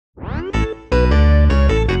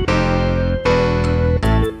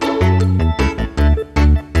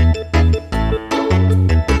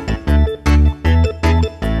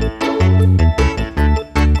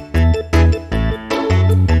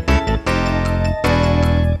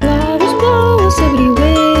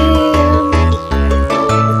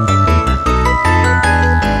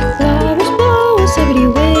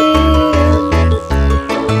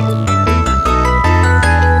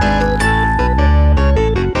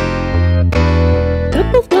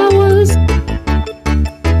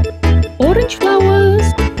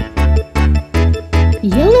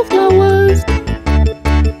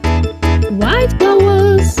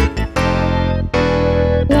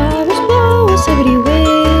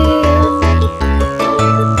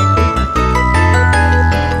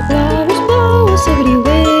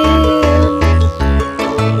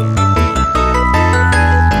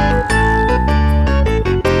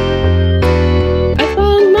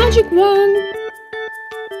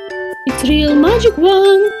It's real magic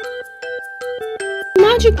wand.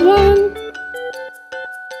 Magic wand.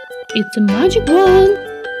 It's a magic wand.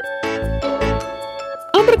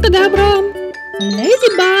 Abracadabra.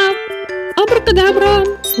 Ladybug. Abracadabra.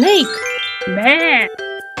 Snake. Meh.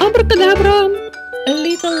 Abracadabra. A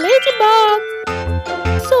little ladybug.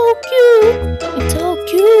 So cute. It's so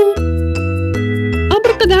cute.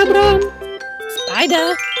 Abracadabra.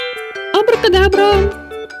 Spider. Abracadabra.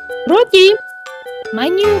 Rocky. My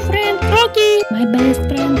new friend Crocky. My best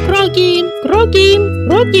friend Crocky. Crocky.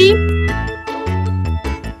 Rocky.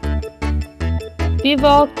 We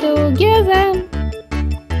walk together.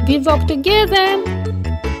 We walk together.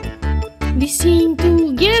 We sing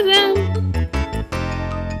together.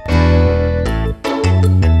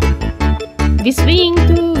 We swing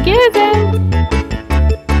together.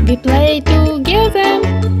 We play together.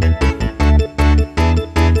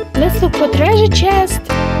 Let's look for treasure chest.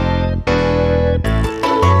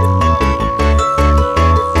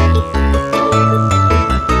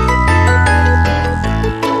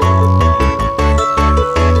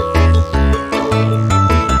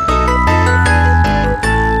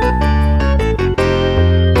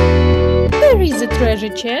 Where is the treasure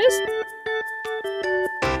chest?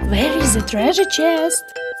 Where is the treasure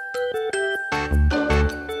chest?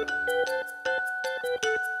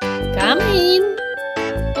 Come in.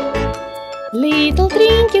 Little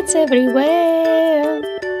trinkets everywhere.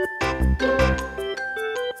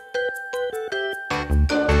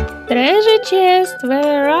 Treasure chest,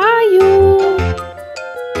 where are you?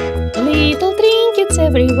 Little trinkets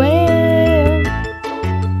everywhere.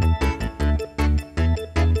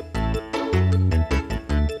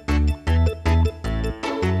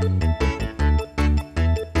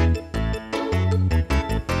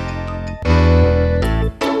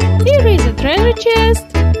 Here is a treasure chest.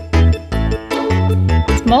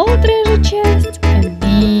 Small treasure chest and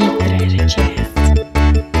big treasure chest.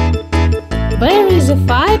 Where is the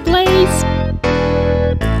fireplace?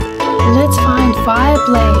 Let's find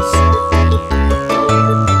fireplace.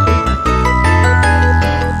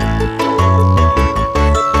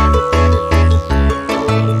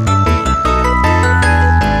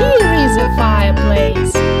 Here is a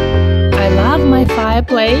fireplace. I love my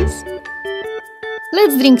fireplace.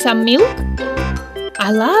 Let's drink some milk.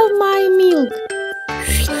 I love my milk.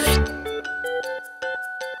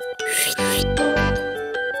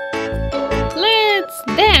 Let's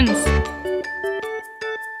dance.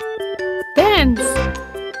 Dance.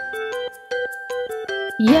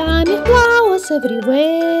 Yummy flowers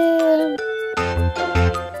everywhere.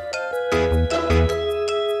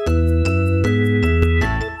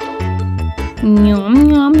 Nyum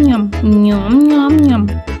nyum nyum nyum